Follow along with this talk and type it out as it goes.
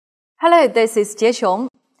Hello, this is Jacques.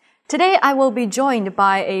 Today I will be joined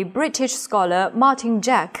by a British scholar, Martin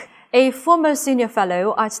Jacques, a former senior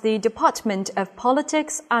fellow at the Department of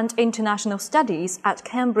Politics and International Studies at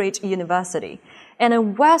Cambridge University, and a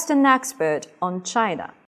Western expert on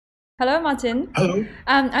China. Hello, Martin. Hello.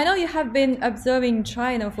 I know you have been observing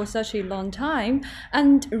China for such a long time,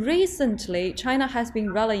 and recently China has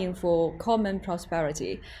been rallying for common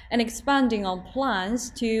prosperity and expanding on plans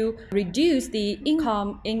to reduce the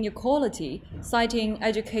income inequality, citing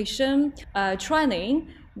education, training,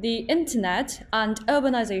 the internet, and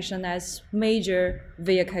urbanization as major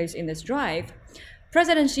vehicles in this drive.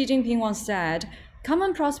 President Xi Jinping once said,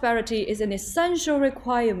 "Common prosperity is an essential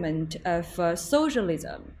requirement of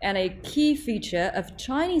socialism and a key feature of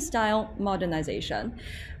Chinese-style modernization."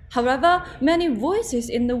 However, many voices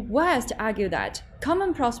in the West argue that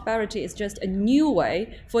common prosperity is just a new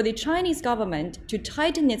way for the Chinese government to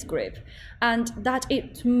tighten its grip, and that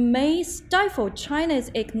it may stifle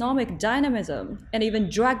China's economic dynamism and even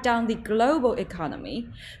drag down the global economy.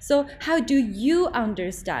 So how do you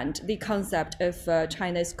understand the concept of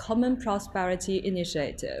China's Common Prosperity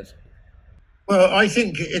Initiative? Well, I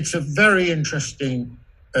think it's a very interesting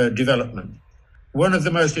development. One of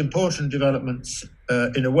the most important developments,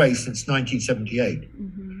 in a way, since 1978.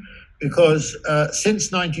 Because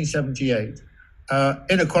since 1978,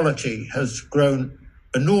 inequality has grown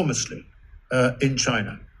enormously in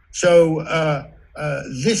China. So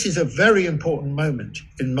this is a very important moment,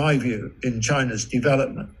 in my view, in China's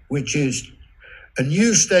development, which is a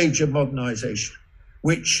new stage of modernization,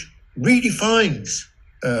 which redefines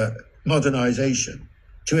modernization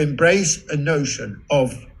to embrace a notion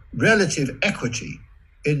of relative equity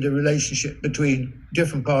in the relationship between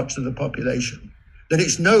different parts of the population. That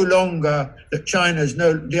it's no longer that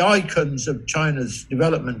the icons of China's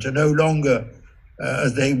development are no longer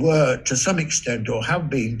as they were to some extent, or have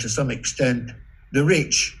been to some extent, the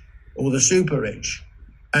rich or the super rich.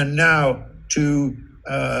 And now in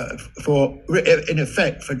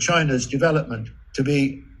effect, for China's development to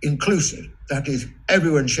be inclusive. That is,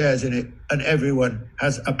 everyone shares in it and everyone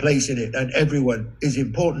has a place in it and everyone is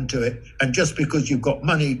important to it. And just because you've got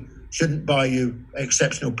money shouldn't buy you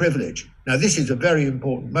exceptional privilege. Now, this is a very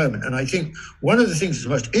important moment. And I think one of the things that's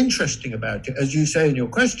most interesting about it, as you say in your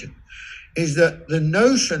question, is that the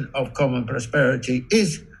notion of common prosperity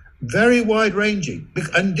is very wide-ranging.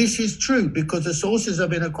 And this is true because the sources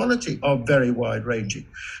of inequality are very wide-ranging.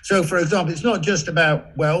 So, for example, it's not just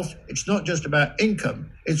about wealth, it's not just about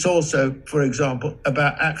income, it's also, for example,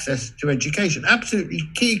 about access to education. Absolutely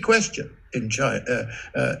key question in China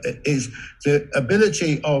is the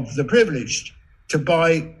ability of the privileged to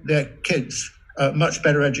buy their kids a much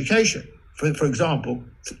better education, for example,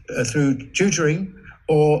 through tutoring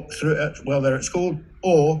or through, while they're at school,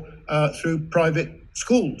 or through private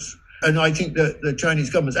schools. And I think that the Chinese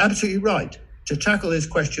government is absolutely right to tackle this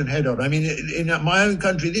question head on. I mean, in my own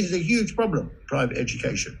country, this is a huge problem, private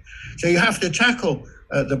education. So you have to tackle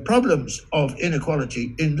the problems of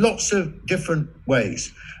inequality in lots of different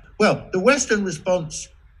ways. Well, the Western response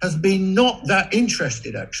has been not that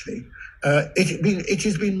interested, actually. It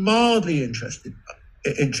has been mildly interested,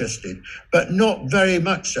 but not very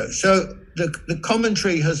much so. So the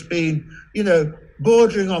commentary has been,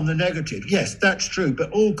 bordering on the negative. Yes, that's true,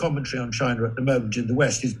 but all commentary on China at the moment in the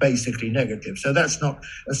West is basically negative. So that's not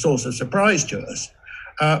a source of surprise to us.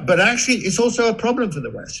 But actually, it's also a problem for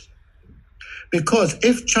the West. Because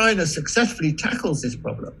if China successfully tackles this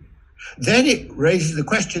problem, then it raises the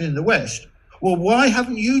question in the West, well, why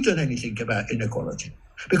haven't you done anything about inequality?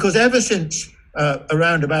 Because ever since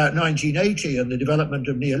around about 1980 and the development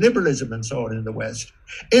of neoliberalism and so on in the West,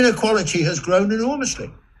 inequality has grown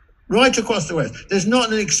enormously. Right across the West. There's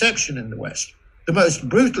not an exception in the West. The most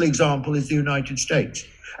brutal example is the United States.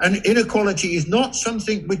 And inequality is not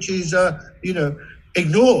something which is,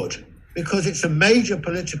 ignored, because it's a major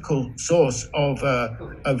political source of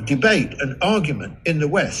debate and argument in the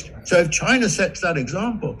West. So if China sets that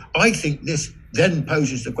example, I think this then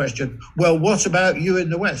poses the question, well, what about you in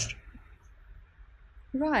the West?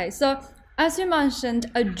 Right. So as you mentioned,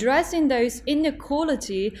 addressing those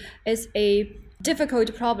inequality is a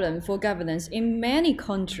difficult problem for governance in many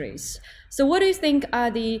countries. So what do you think are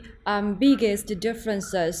the biggest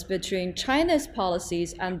differences between China's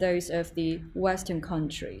policies and those of the Western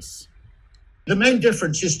countries? The main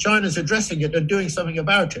difference is China's addressing it and doing something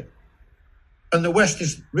about it. And the West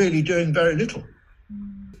is really doing very little.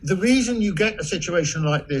 The reason you get a situation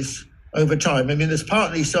like this over time, I mean, there's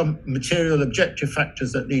partly some material objective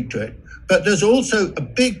factors that lead to it, but there's also a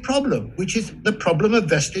big problem, which is the problem of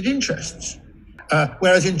vested interests.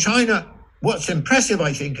 Whereas in China, what's impressive,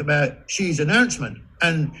 I think, about Xi's announcement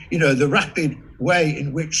and the rapid way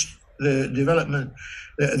in which the development,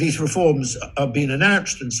 these reforms are being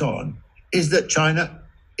announced and so on, is that China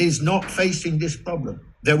is not facing this problem.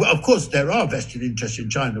 Of course, there are vested interests in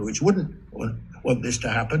China which wouldn't want this to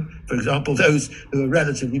happen. For example, those who are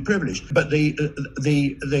relatively privileged. But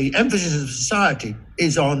the emphasis of society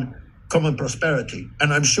is on common prosperity,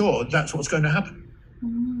 and I'm sure that's what's going to happen.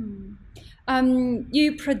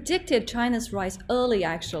 You predicted China's rise early,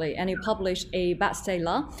 actually, and you published a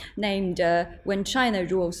bestseller named When China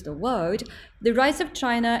Rules the World, The Rise of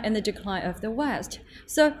China and the Decline of the West.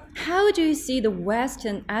 So how do you see the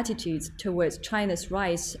Western attitudes towards China's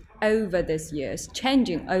rise over these years,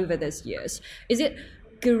 changing over these years? Is it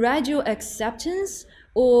gradual acceptance,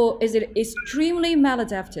 or is it extremely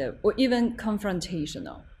maladaptive, or even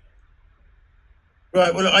confrontational?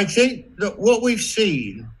 Right, well, I think that what we've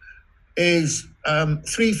seen is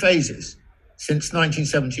three phases since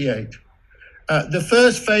 1978. The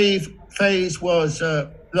first phase was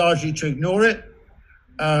largely to ignore it,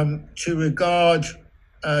 to regard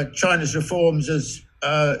China's reforms as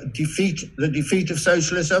the defeat of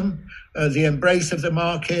socialism, the embrace of the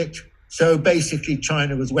market. So basically,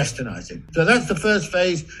 China was westernizing. So that's the first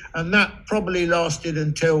phase, and that probably lasted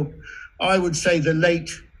until, I would say, the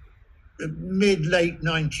mid-late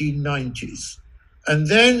 1990s. And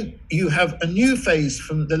then you have a new phase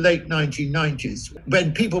from the late 1990s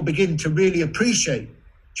when people begin to really appreciate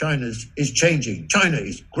China is changing. China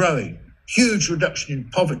is growing, huge reduction in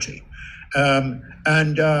poverty,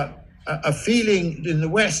 and a feeling in the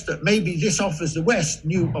West that maybe this offers the West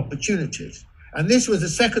new opportunities. And this was the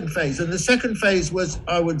second phase. And the second phase was,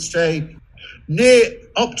 I would say, nearly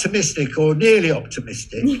optimistic,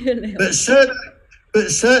 but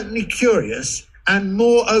certainly curious and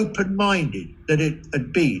more open-minded than it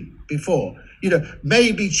had been before.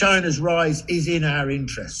 Maybe China's rise is in our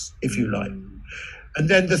interests, if you like. And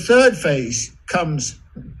then the third phase comes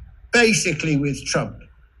basically with Trump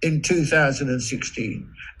in 2016.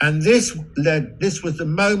 And this was the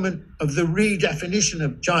moment of the redefinition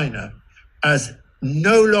of China as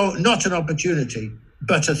not an opportunity,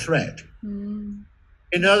 but a threat.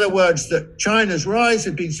 In other words, that China's rise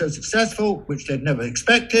had been so successful, which they'd never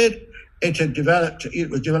expected. It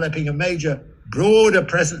was developing a major, broader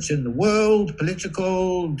presence in the world,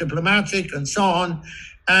 political, diplomatic, and so on.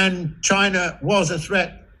 And China was a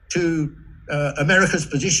threat to America's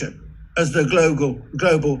position as the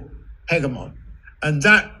global hegemon. And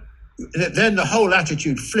then the whole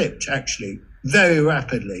attitude flipped, actually, very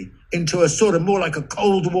rapidly into a sort of more like a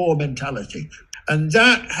Cold War mentality. And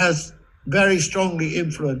that has very strongly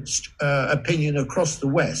influenced opinion across the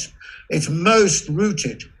West. It's most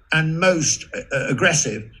rooted and most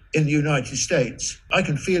aggressive in the United States. I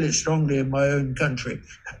can feel it strongly in my own country.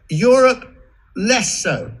 Europe, less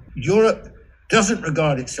so. Europe doesn't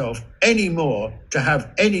regard itself anymore to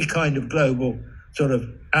have any kind of global sort of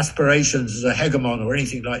aspirations as a hegemon or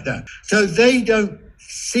anything like that. So they don't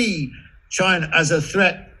see China as a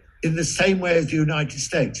threat in the same way as the United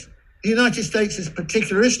States. The United States is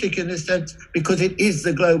particularistic in this sense because it is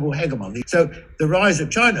the global hegemon. So the rise of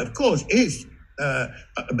China, of course, has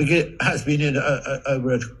been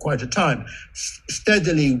over quite a time,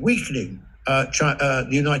 steadily weakening the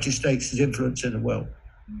United States' influence in the world.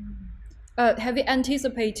 Have you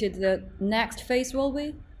anticipated the next phase will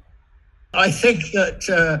be? I think that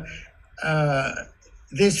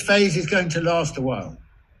this phase is going to last a while.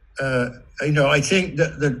 I think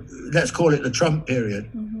that let's call it the Trump period,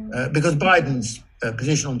 because Biden's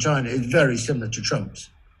position on China is very similar to Trump's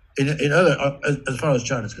as far as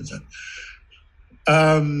China's concerned.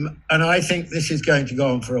 And I think this is going to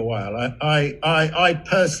go on for a while. I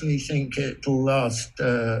personally think it will last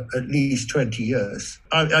at least 20 years.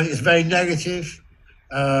 It's very negative.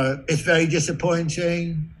 It's very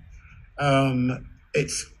disappointing.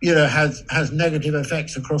 It's has negative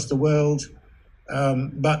effects across the world.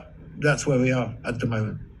 But that's where we are at the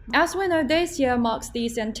moment. As we know, this year marks the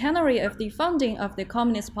centenary of the founding of the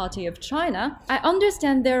Communist Party of China. I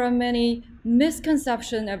understand there are many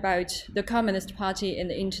misconceptions about the Communist Party in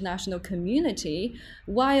the international community,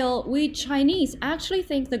 while we Chinese actually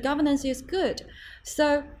think the governance is good.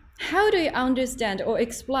 So how do you understand or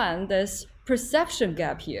explain this perception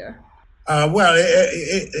gap here?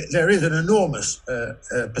 There is an enormous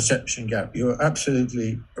perception gap. You're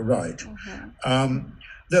absolutely right.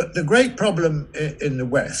 The great problem in the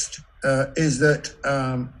West is that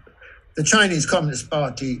the Chinese Communist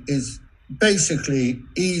Party is basically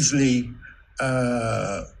easily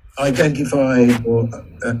identified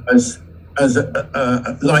as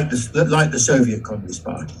like the Soviet Communist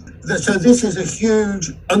Party. So this is a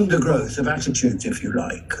huge undergrowth of attitudes, if you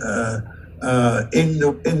like. in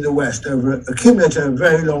the West accumulated a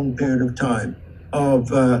very long period of time of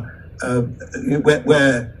where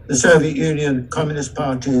the Soviet Union, communist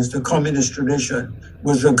parties, the communist tradition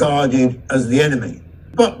was regarded as the enemy.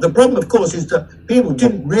 But the problem, of course, is that people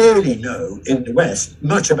didn't really know in the West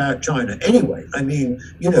much about China anyway. I mean,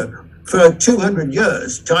 for 200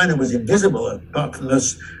 years, China was invisible, apart from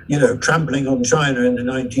us, trampling on China in the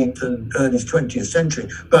 19th and early 20th century.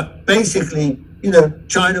 But basically,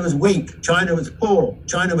 China was weak, China was poor,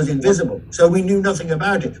 China was invisible. So we knew nothing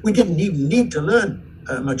about it. We didn't even need to learn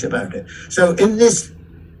much about it. So in this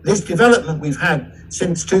development we've had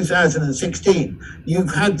since 2016,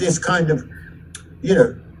 you've had this kind of,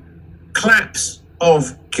 collapse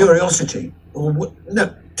of curiosity, or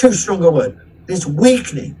no, too strong a word, this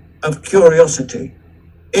weakening of curiosity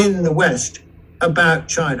in the West about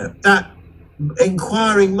China, that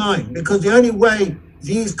inquiring mind, because the only way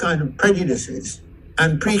these kind of prejudices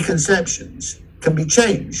and preconceptions can be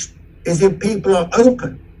changed is if people are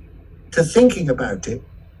open to thinking about it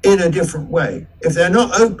in a different way. If they're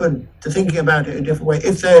not open to thinking about it in a different way,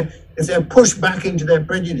 if they're pushed back into their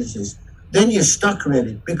prejudices, then you're stuck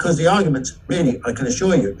really, because the arguments really, I can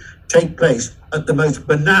assure you, take place at the most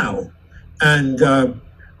banal and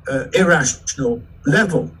irrational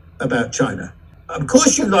level about China. Of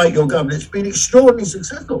course you like your government. It's been extraordinarily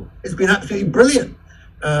successful. It's been absolutely brilliant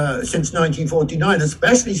since 1949,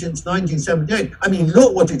 especially since 1978. I mean,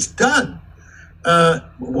 look what it's done.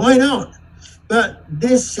 Why not? But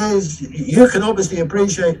this is, you can obviously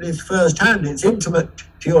appreciate this firsthand. It's intimate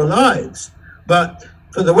to your lives. But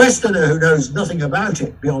for the Westerner who knows nothing about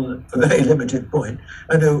it beyond a very limited point,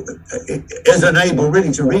 and who is unable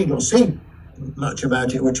really to read or see much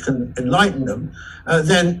about it, which can enlighten them,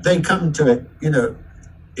 then they come to it,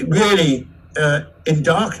 really in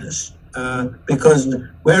darkness, because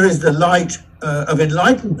where is the light of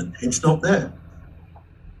enlightenment? It's not there.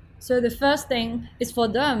 So the first thing is for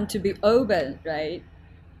them to be open, right?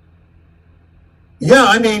 Yeah,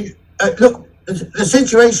 I mean, look, the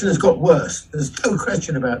situation has got worse. There's no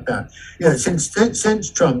question about that.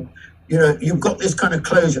 Since Trump, you've got this kind of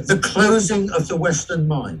closure, the closing of the Western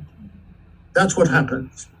mind. That's what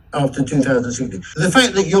happens after 2016. The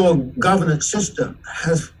fact that your governance system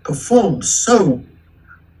has performed so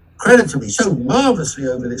creditably, so marvelously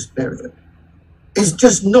over this period is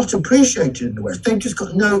just not appreciated in the West. They've just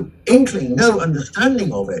got no inkling, no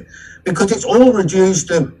understanding of it, because it's all reduced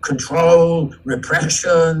to control,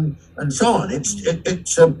 repression, and so on.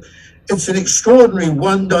 It's an extraordinary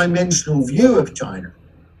one-dimensional view of China.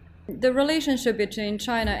 The relationship between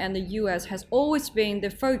China and the US has always been the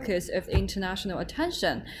focus of international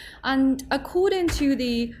attention. And according to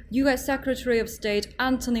the US Secretary of State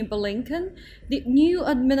Antony Blinken, the new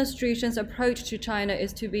administration's approach to China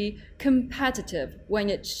is to be competitive when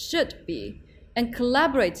it should be, and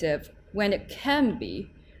collaborative when it can be,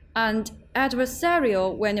 and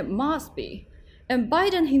adversarial when it must be. And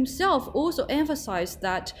Biden himself also emphasized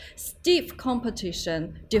that stiff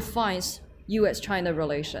competition defines US-China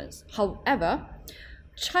relations. However,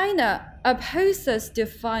 China opposes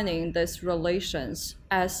defining these relations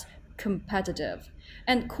as competitive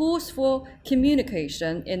and calls for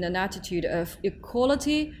communication in an attitude of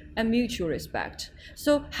equality and mutual respect.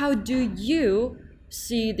 So how do you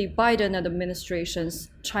see the Biden administration's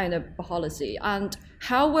China policy, and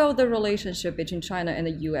how will the relationship between China and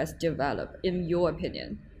the US develop, in your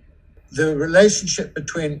opinion? The relationship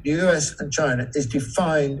between the US and China is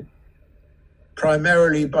defined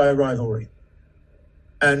primarily by rivalry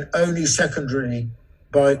and only secondarily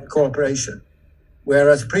by cooperation.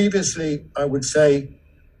 Whereas previously, I would say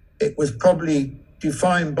it was probably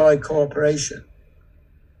defined by cooperation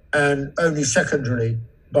and only secondarily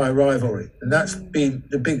by rivalry. And that's been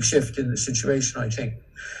the big shift in the situation, I think.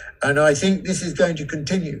 And I think this is going to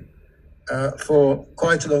continue for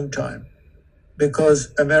quite a long time,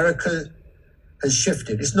 because America has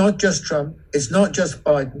shifted. It's not just Trump, it's not just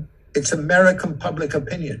Biden, it's American public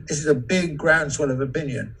opinion. This is a big groundswell of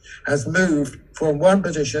opinion, has moved from one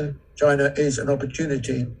position, China is an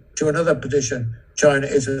opportunity, to another position, China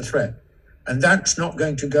is a threat. And that's not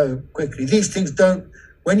going to go quickly. These things don't,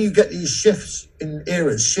 when you get these shifts in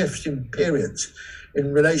eras, shifts in periods,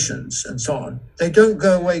 in relations and so on, they don't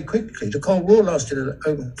go away quickly. The Cold War lasted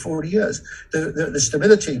over 40 years. The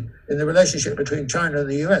stability in the relationship between China and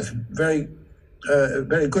the US, very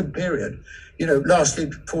good period,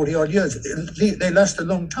 lasted 40 odd years. They last a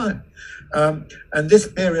long time. And this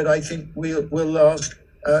period, I think, will last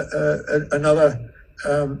another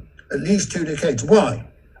at least 2 decades. Why?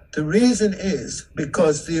 The reason is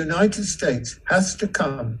because the United States has to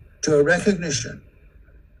come to a recognition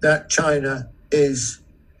that China is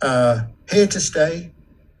here to stay.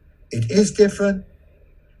 It is different.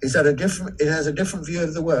 It has a different view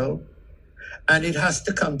of the world, and it has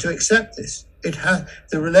to come to accept this.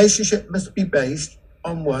 The relationship must be based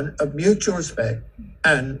on one of mutual respect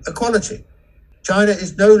and equality. China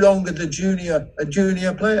is no longer a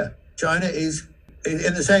junior player. China is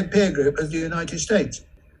in the same peer group as the United States.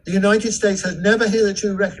 The United States has never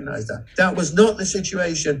hitherto recognized that. That was not the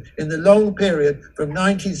situation in the long period from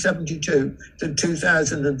 1972 to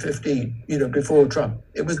 2015, before Trump.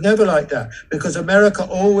 It was never like that, because America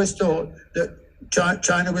always thought that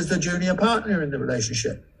China was the junior partner in the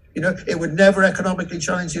relationship. It would never economically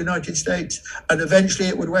challenge the United States, and eventually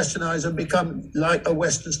it would westernize and become like a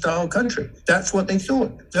Western-style country. That's what they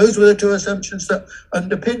thought. Those were the two assumptions that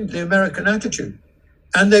underpinned the American attitude.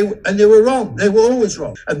 And they were wrong. They were always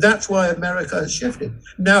wrong. And that's why America has shifted.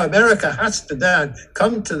 Now America has to then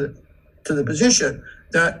come to the position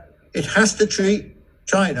that it has to treat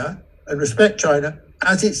China and respect China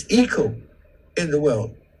as its equal in the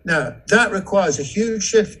world. Now, that requires a huge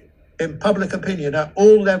shift in public opinion at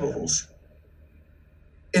all levels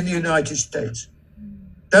in the United States.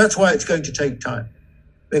 That's why it's going to take time,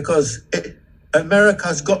 because America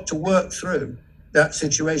has got to work through that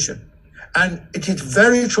situation. And it is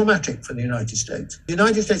very traumatic for the United States. The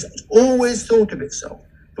United States has always thought of itself,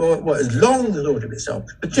 has long thought of itself,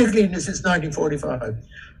 particularly since 1945,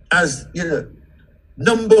 as,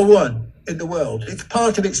 number one in the world. It's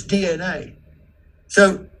part of its DNA.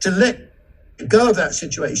 So to let go of that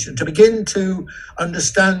situation, to begin to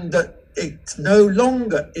understand that it's no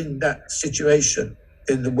longer in that situation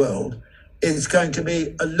in the world, is going to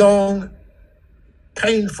be a long,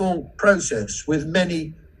 painful process with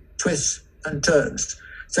many twists and turns.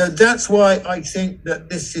 So that's why I think that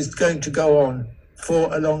this is going to go on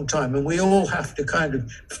for a long time. And we all have to kind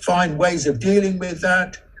of find ways of dealing with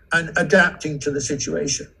that and adapting to the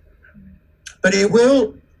situation. But it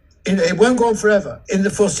won't go on forever. In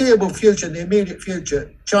the foreseeable future, in the immediate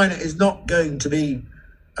future, China is not going to be,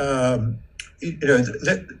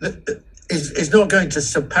 is not going to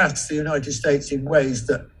surpass the United States in ways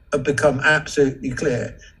that have become absolutely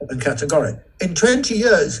clear and categoric. In 20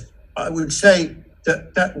 years, I would say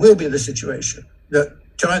that will be the situation, that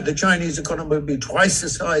the Chinese economy will be twice the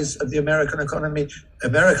size of the American economy.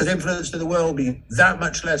 America's influence in the world will be that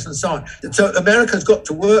much less, and so on. So America's got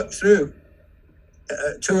to work through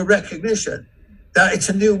to a recognition that it's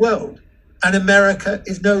a new world, and America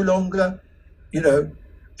is no longer, the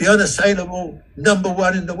unassailable number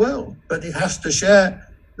one in the world, but it has to share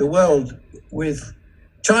the world with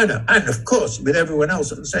China, and of course with everyone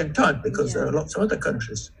else at the same time, because there are lots of other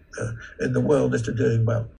countries in the world that are doing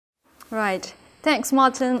well. Right. Thanks,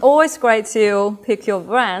 Martin. Always great to pick your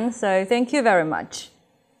brain, so thank you very much.